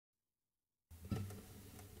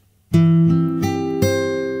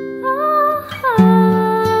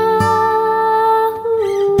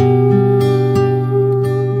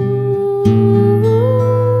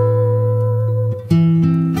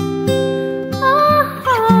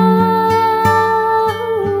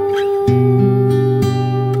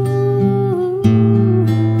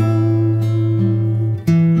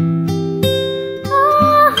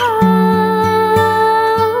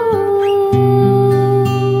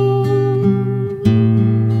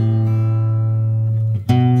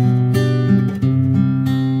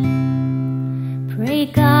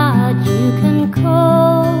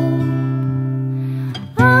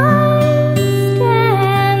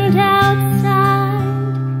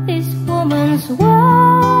man's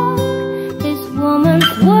work, this woman's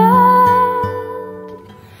word.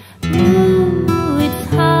 Ooh, it's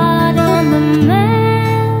hard on the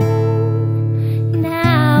man.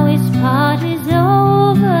 Now his part is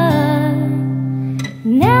over.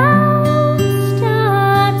 Now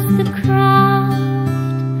starts the craft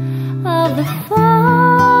of the father.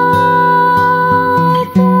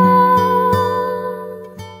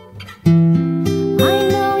 I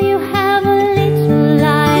know you have a little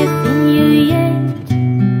life in you yet.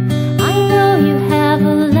 I know you have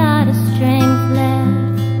a lot of strength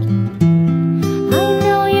left. I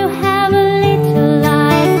know you have a little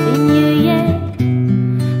life in you yet.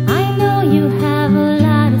 I know you have a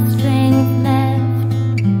lot of strength left.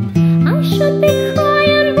 I should be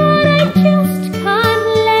crying, but I just can't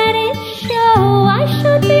let it show. I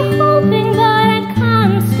should be hoping, but I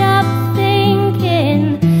can't stop thinking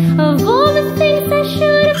of all the things I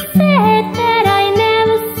should have said that I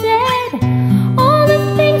never said. All the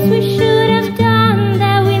things we should have done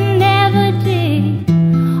that we never did.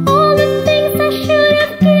 All the things I should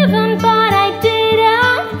have given, but I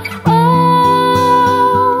didn't.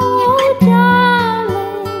 Oh,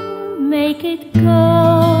 darling, make it go.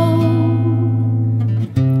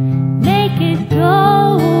 Make it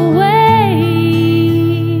go away.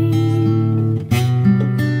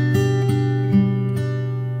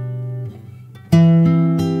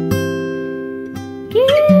 Give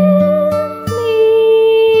me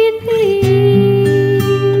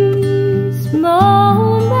these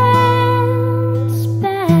moments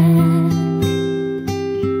back.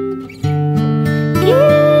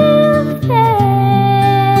 Give them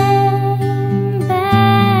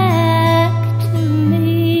back to me.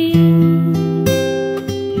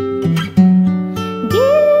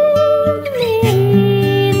 Give me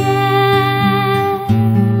that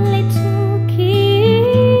little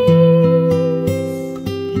kiss.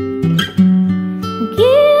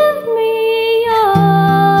 Give me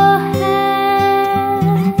your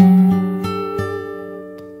hand.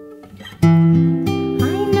 I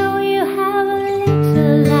know you have a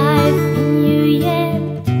little life in you yet.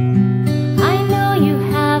 I know you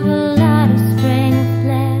have a lot of strength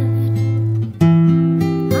left.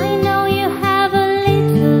 I know you have a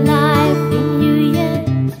little life in you yet.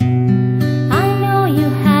 I know you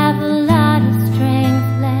have a lot of strength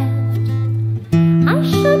left. I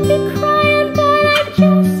should be crying, but I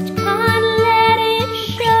just can't let it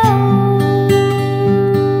show.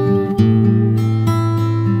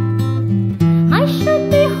 I should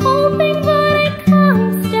be hoping, but I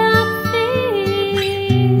can't stop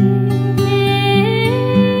thinking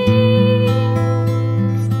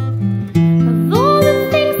of all the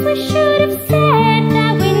things we should have said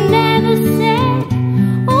that we never said.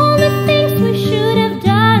 All the things we should have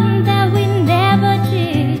done that we never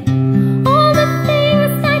did. All the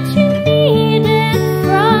things that you needed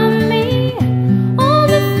from me. All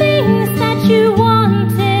the things that you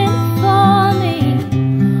wanted for me.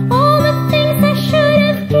 All the things I should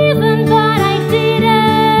have given, but I didn't.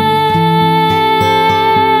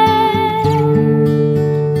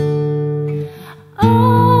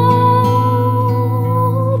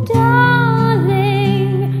 Oh,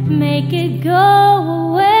 darling, make it go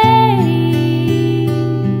away.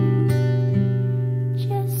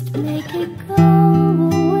 Just make it go